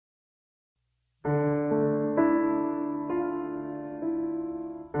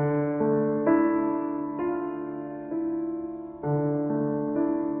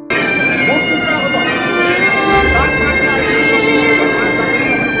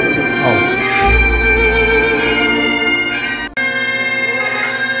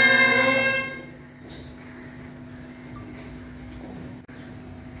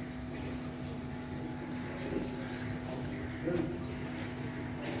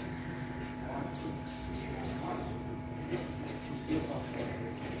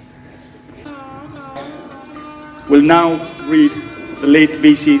will now read the late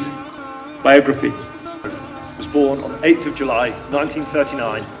VC's biography. He was born on 8th of July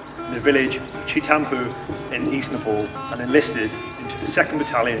 1939 in the village of Chitampu in East Nepal and enlisted into the 2nd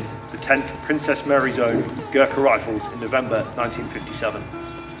Battalion, the 10th Princess Mary Zone Gurkha Rifles in November 1957.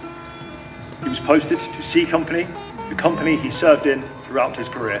 He was posted to C Company, the company he served in throughout his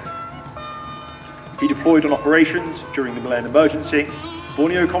career. He deployed on operations during the Malayan Emergency,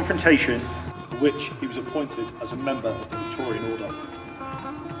 Borneo Confrontation, for which he was appointed as a member of the Victorian Order.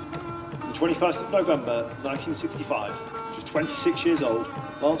 On the 21st of November 1965, just 26 years old,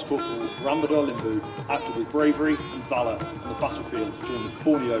 Lance Corporal Bahadur Limbu acted with bravery and valour on the battlefield during the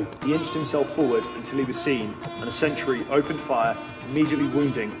Borneo. He inched himself forward until he was seen, and a sentry opened fire, immediately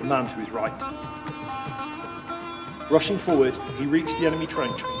wounding the man to his right. Rushing forward, he reached the enemy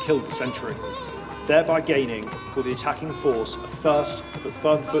trench and killed the sentry, thereby gaining for the attacking force a first but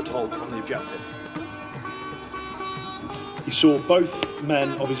firm foothold on the objective. He saw both men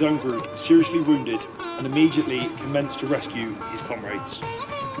of his own group seriously wounded and immediately commenced to rescue his comrades.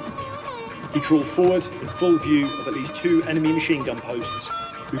 He crawled forward in full view of at least 2 enemy machine gun posts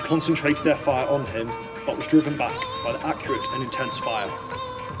who concentrated their fire on him but was driven back by the accurate and intense fire.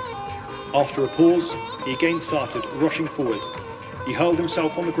 After a pause, he again started rushing forward. He hurled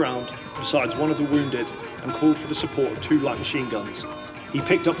himself on the ground besides one of the wounded and called for the support of 2 light machine guns. He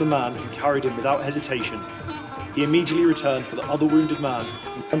picked up the man and carried him without hesitation. He immediately returned for the other wounded man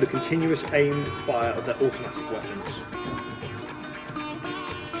under continuous aimed fire of their automatic weapons.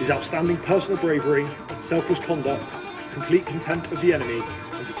 His outstanding personal bravery, selfless conduct, complete contempt of the enemy,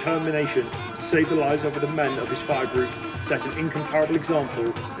 and determination to save the lives of the men of his fire group set an incomparable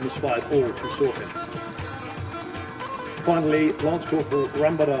example and inspired all who saw him. Finally, Lance Corporal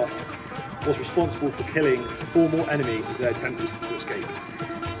Bahadur was responsible for killing 4 more enemies as they attempted to escape.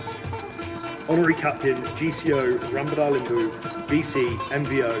 Honorary Captain GCO Bahadur Limbu, VC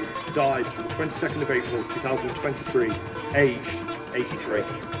MVO, died on the 22nd of April 2023, aged 83.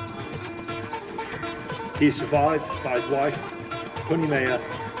 He is survived by his wife, Punimaya,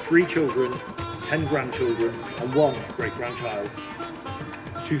 3 children, 10 grandchildren and 1 great-grandchild.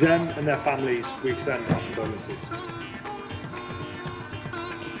 To them and their families, we extend our condolences.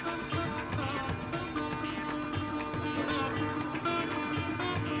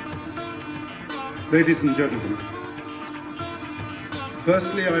 Ladies and gentlemen,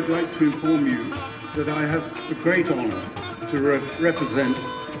 firstly I'd like to inform you that I have the great honour to represent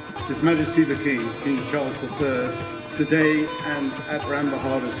His Majesty the King, King Charles III, today and at Ram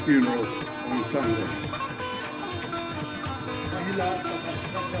Bahadur's funeral on Sunday.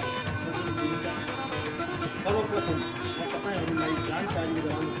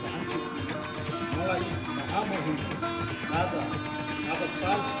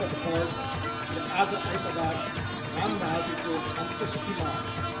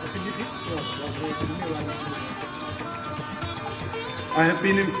 I have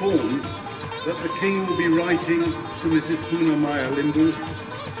been informed that the King will be writing to Mrs. Punimaya Limbu,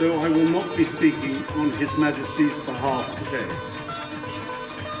 so I will not be speaking on His Majesty's behalf today.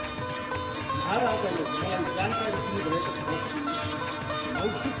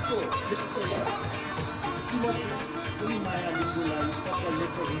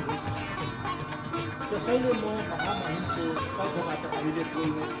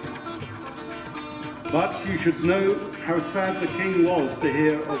 But you should know how sad the King was to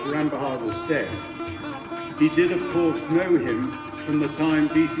hear of Ram Bahadur's death. He did of course know him from the time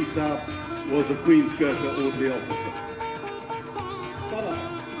DC Saab was a Queen's Gurkha orderly officer.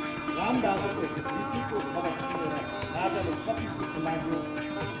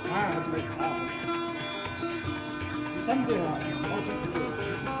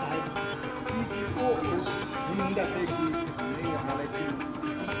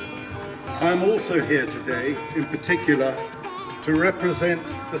 I am also here today, in particular, to represent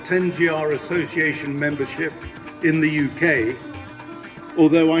the 10GR Association membership in the UK,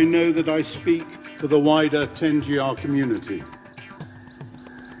 although I know that I speak for the wider 10GR community.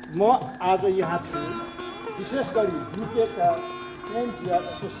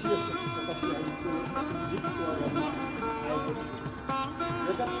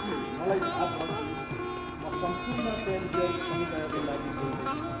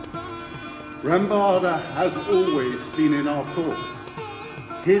 Ram Bahadur has always been in our thoughts.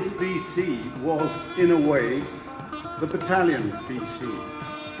 His VC was, in a way, the battalion's VC,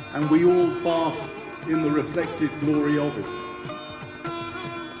 and we all bask in the reflected glory of it.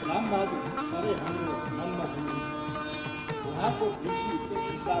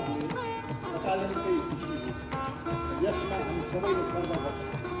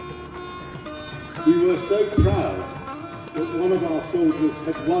 We were so proud that one of our soldiers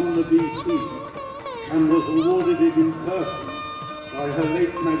had won the BC and was awarded it in person by Her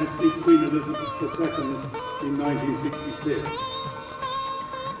late Majesty Queen Elizabeth II in 1966.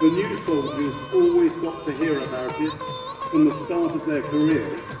 The new soldiers always got to hear about it from the start of their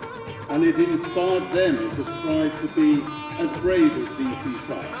careers, and it inspired them to strive to be as brave as BC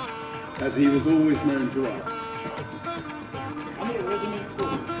Sire, as he was always known to us.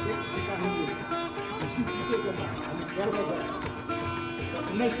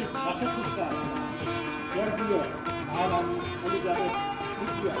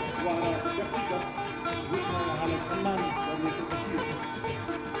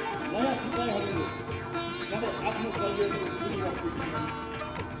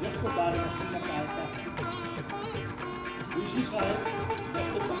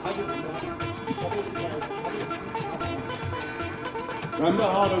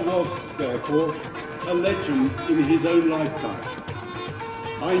 Bahadur was, therefore, a legend in his own lifetime.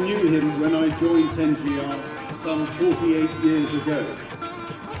 I knew him when I joined 10GR some 48 years ago,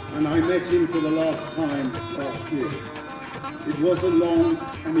 and I met him for the last time last year. It was a long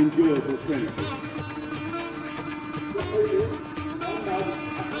and enjoyable friendship.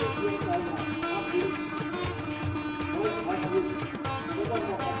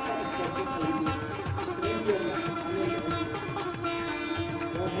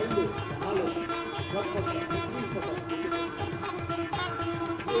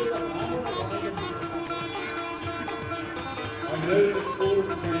 I know that all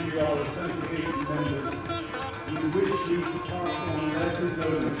the 10GR association members would wish me to pass on their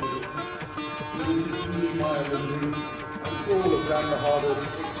condolences to the Mrs. Maya and all of Bahadur's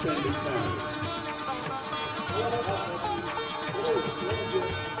extended family.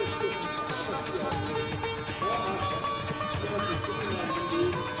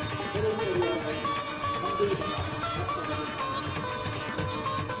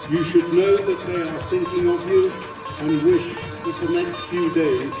 You should know that they are thinking of you and wish that the next few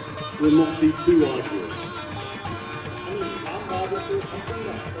days will not be too arduous.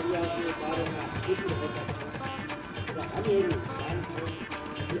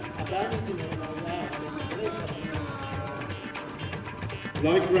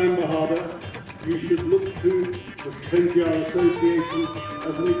 Like Bahadur, you should look to the 10GR Association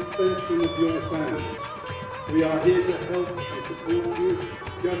as an extension of your family. We are here to help and support you,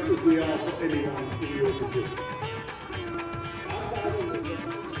 just as we are for anyone in your position.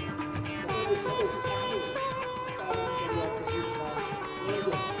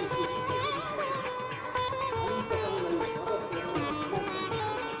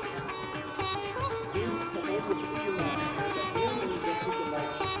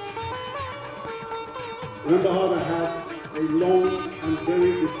 Bahadur had a long and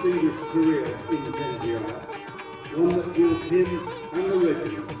very distinguished career in 10GR, one that gives him and the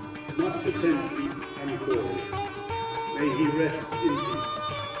regiment much attention and glory. May he rest in peace.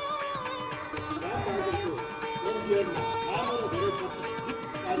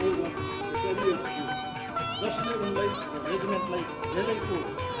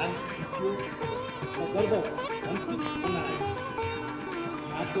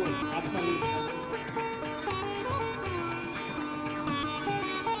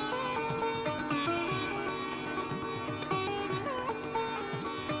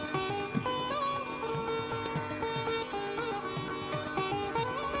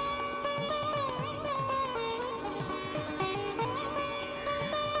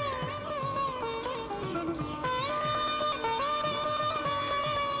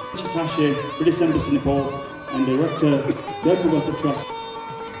 Attaché, British Embassy Nepal, and Director, Local Welfare Trust.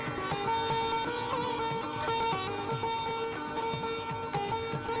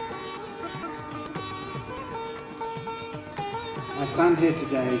 I stand here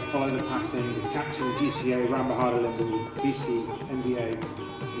today following the passing of Captain GCA Bahadur Limbu, BC MBA,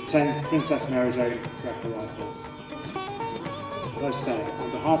 the 10th Princess Mary's Own Gurkha Rifles. As I say,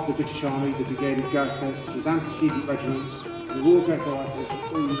 on behalf of the British Army, the Brigade of Gurkhas, his antecedent regiments, the War Gurkha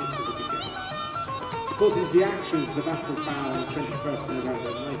Rifles, all units of the brigade. Because it's the actions of the Battle of Bow on the 21st of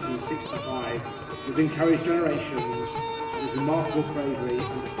November 1965 has encouraged generations of his remarkable bravery and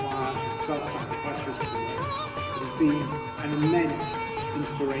the fire and self-sacrifice that has been an immense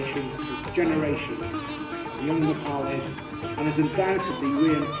inspiration to generations of young Nepalis and has undoubtedly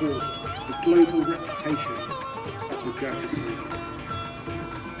reinforced the global reputation of the Gurkha Sea.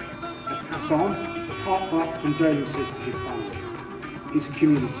 I pass on heartfelt condolences to his family, his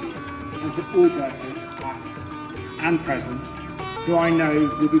community, and to all Gurkhas, past and present, who I know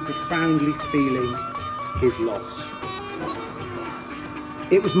will be profoundly feeling his loss.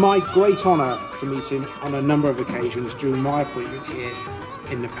 It was my great honour to meet him on a number of occasions during my appointment here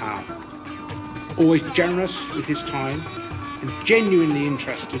in Nepal. Always generous with his time and genuinely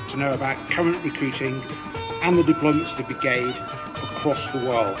interested to know about current recruiting and the deployments of the brigade across the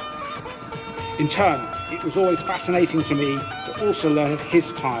world. In turn, it was always fascinating to me to also learn of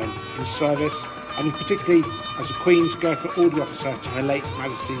his time in service, and particularly as a Queen's Gurkha Order officer to her late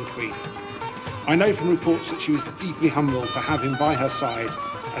Majesty the Queen. I know from reports that she was deeply humbled to have him by her side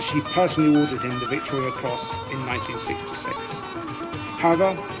as she personally awarded him the Victoria Cross in 1966.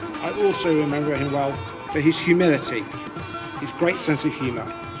 However, I also remember him well for his humility, his great sense of humour.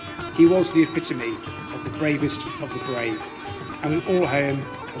 He was the epitome of the bravest of the brave, and we all owe him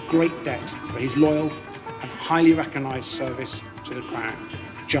a great debt for his loyal and highly recognised service to the Crown.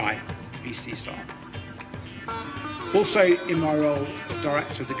 Jai, BC Sar. Also, in my role as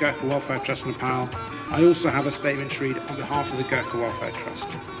Director of the Gurkha Welfare Trust Nepal, I also have a statement to read on behalf of the Gurkha Welfare Trust.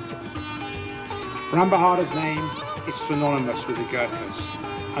 Ram Bahadur's name is synonymous with the Gurkhas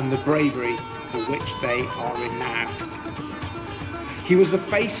and the bravery for which they are renowned. He was the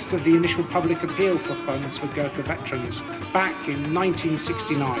face of the initial public appeal for funds for Gurkha veterans back in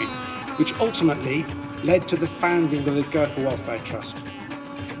 1969, which ultimately led to the founding of the Gurkha Welfare Trust.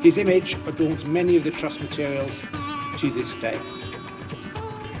 His image adorns many of the Trust materials to this day.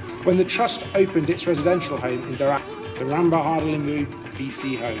 When the Trust opened its residential home in Dharam, the Ram Bahadur Limbu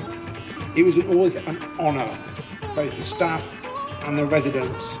BC home, it was always an honour, both the staff and the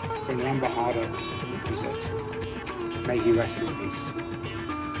residents, when Ram Bahadur would visit. May he rest in peace.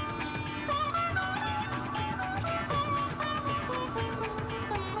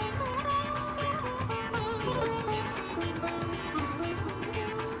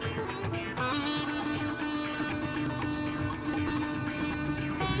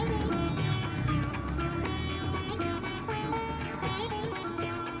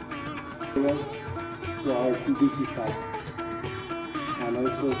 To our BC side, and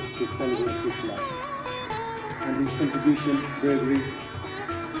also to celebrate his life and his contribution, bravery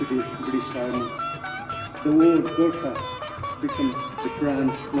to the British Army. The word Gurkha became the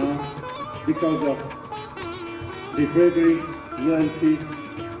brand now because of the bravery, loyalty,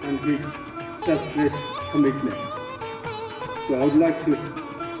 and his selfless commitment. So I would like to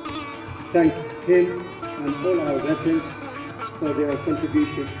thank him and all our veterans for their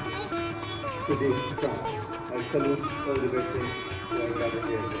contribution to the Crown. I salute all the veterans who are gathered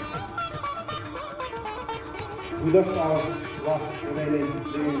here. We left our last remaining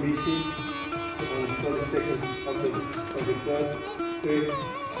living BC on 22nd of the 3rd, so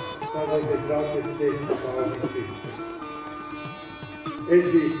it was the darkest day of our history. As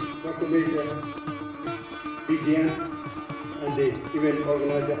the proclamation began and the event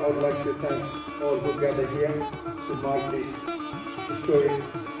organizer, I would like to thank all who gathered here to mark this historic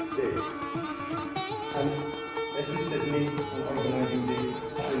day and assisted me in organizing the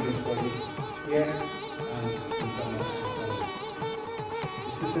event for this here and in Ghana.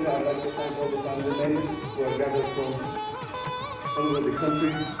 Especially I would like to thank all the family members who are gathered from all over the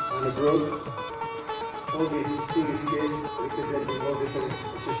country and abroad, all the distinguished guests representing all different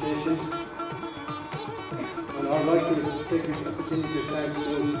associations. And I would like to take this opportunity to thank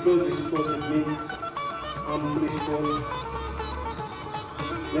those who closely supported me on police force,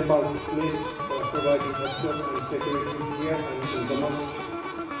 Nepal police for providing escort and security here and in Daman,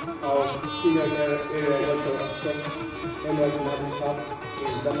 our senior area welfare officer, Emraj Mahdi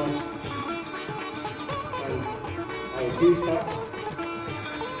in Daman, and our DSA,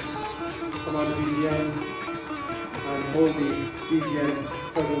 Command BGN, and all the BGN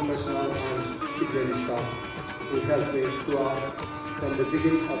serving personnel and civilian staff who helped me throughout from the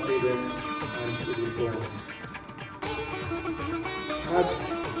beginning of the event and to the end.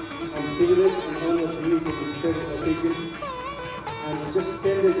 I'm privileged and honored to meet with the Church of Egypt, and just 10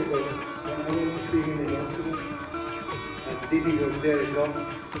 days ago, when I went to see him in the hospital, and Didi was there as well,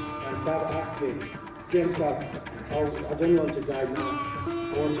 and Sarah asked me, James, I don't want to die now,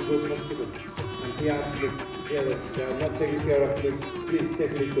 I want to go to the hospital. And he asked me, they are not taking care of me, please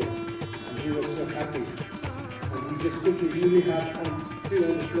take me to. And he was so happy. And he just took his newly hat and threw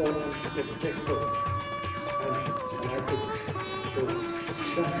on the floor and said, let's go. And I said, so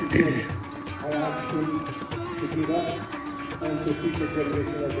that's the thing I asked him to give us and to future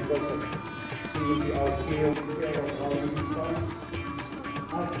generation of the government. He will be our hero of our society.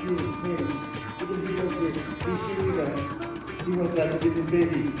 Asking him, because he was the BC leader, he was like a little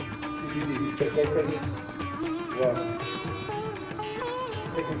baby. The purpose was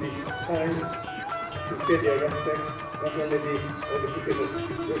taking this time to pay their respect, not only all the people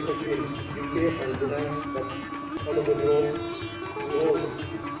workers in UK and Brunei, but all over the world,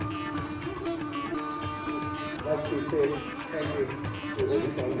 to say thank you to all the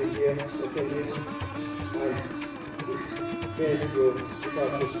families here attending and extend your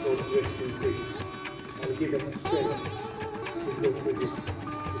department's rest in peace and give us strength to go through this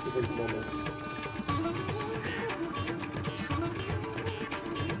difficult moment.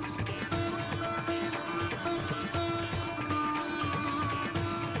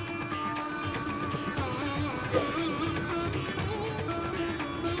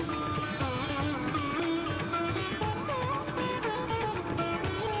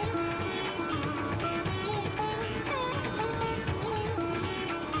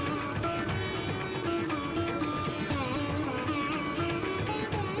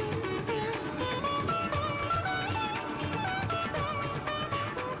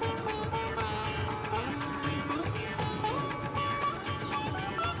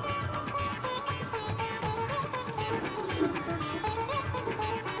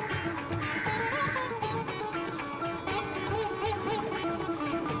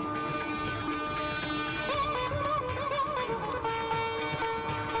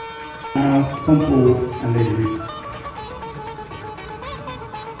 Now come forward and lead.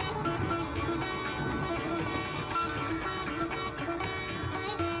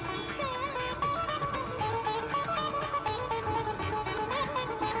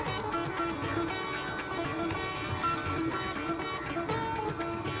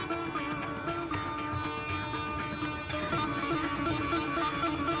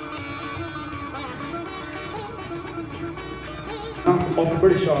 Of the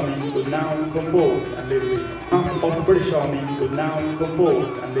British Army will now come forward and lead the region. Of the British Army will now come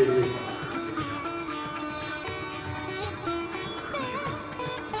forward and lead the region.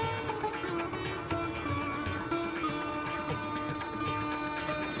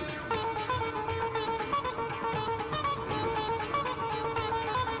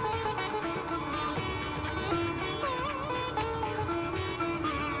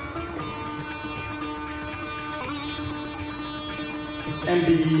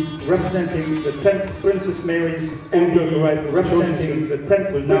 MBE representing the 10th Princess Mary's Own Gurkha Rifles representing the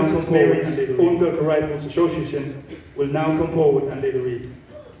 10th will now come forward. Own Gurkha Rifles Association will now come forward and lead the read.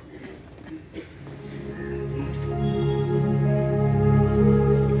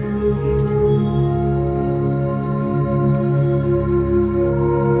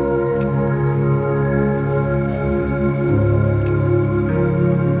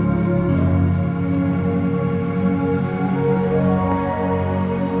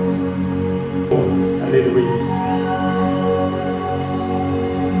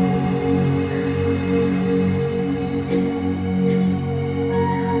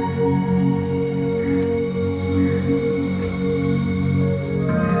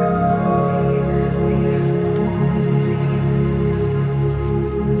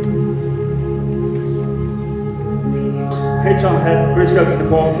 HR Head, British Government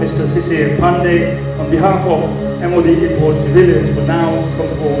Report, Mr. Sisir Pandey, on behalf of MOD Import Civilians, will now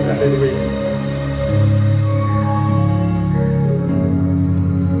come forward and lead the read.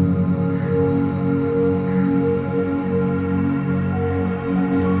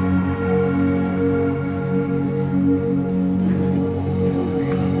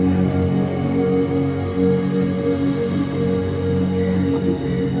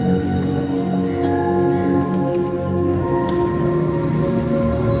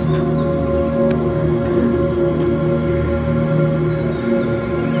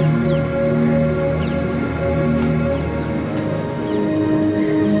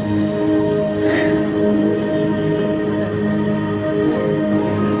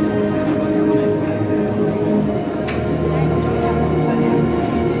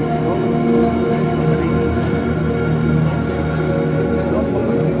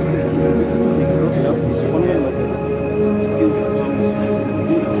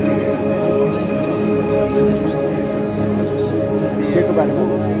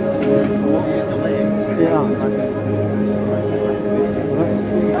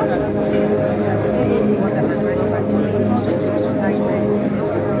 Yeah.